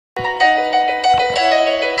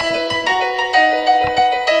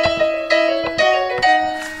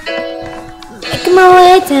my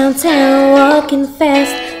way downtown, walking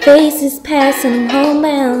fast, faces pass and I'm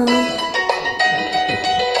homebound.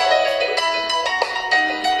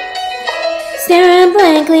 Staring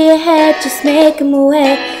blankly ahead, just making my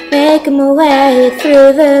way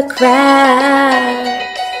through the crowd.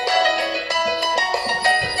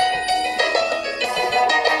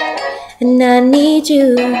 And I need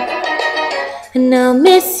you, and I'll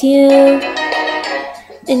miss you.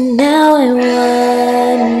 And now I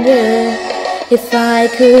wonder if I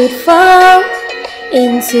could fall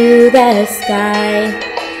into the sky.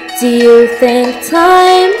 Do you think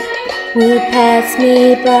time would pass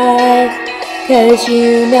me by? 'Cause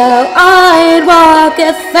you know I'd walk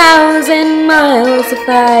 1,000 miles if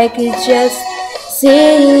I could just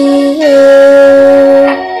see you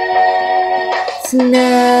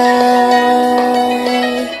tonight.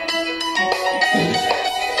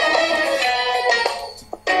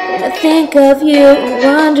 When I think of you, I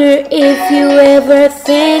wonder if you ever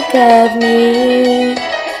think of me.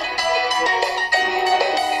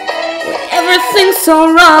 When everything's so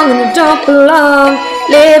wrong and I don't belong,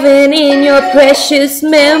 living in your precious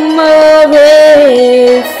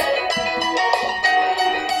memories.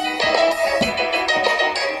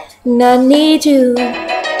 And I need you,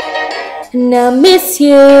 and I miss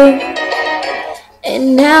you. And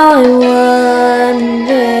now I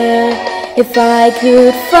wonder if I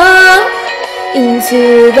could fall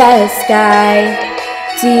into the sky.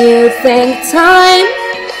 Do you think time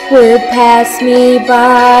would pass me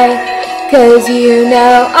by? 'Cause you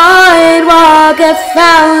know I'd walk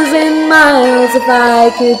 1,000 miles if I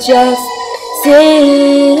could just see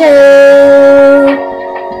you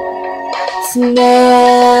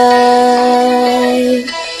tonight.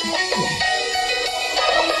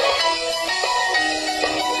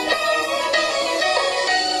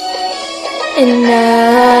 And I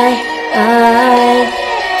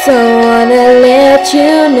don't wanna let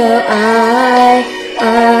you know I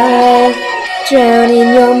drown in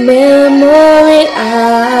your memory. I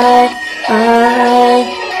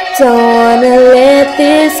don't wanna let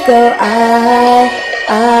this go. I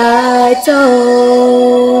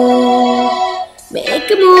don't.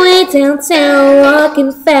 Making my way downtown,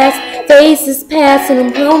 walking fast, faces pass and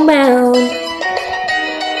I'm homebound.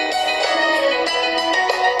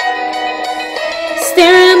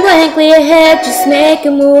 Staring blankly ahead, just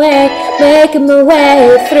making my way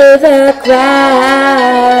through the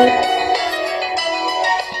crowd.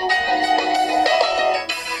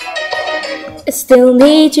 I still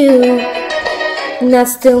need you, and I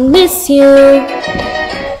still miss you.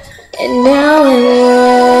 And now I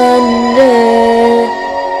wonder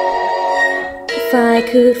if I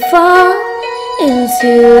could fall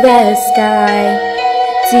into the sky.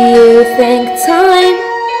 Do you think time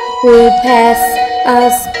would pass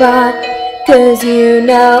us by? 'Cause you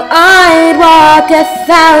know I'd walk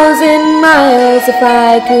 1,000 miles if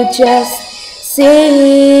I could just see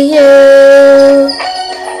you.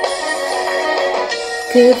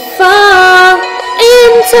 Could fall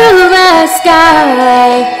into the sky.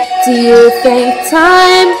 Do you think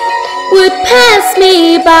time would pass me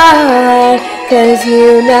by? 'Cause you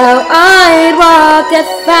know I'd walk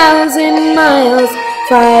 1,000 miles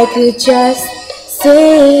if I could just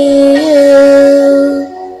see you.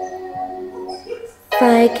 If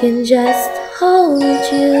I can just hold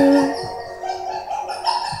you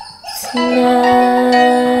tonight.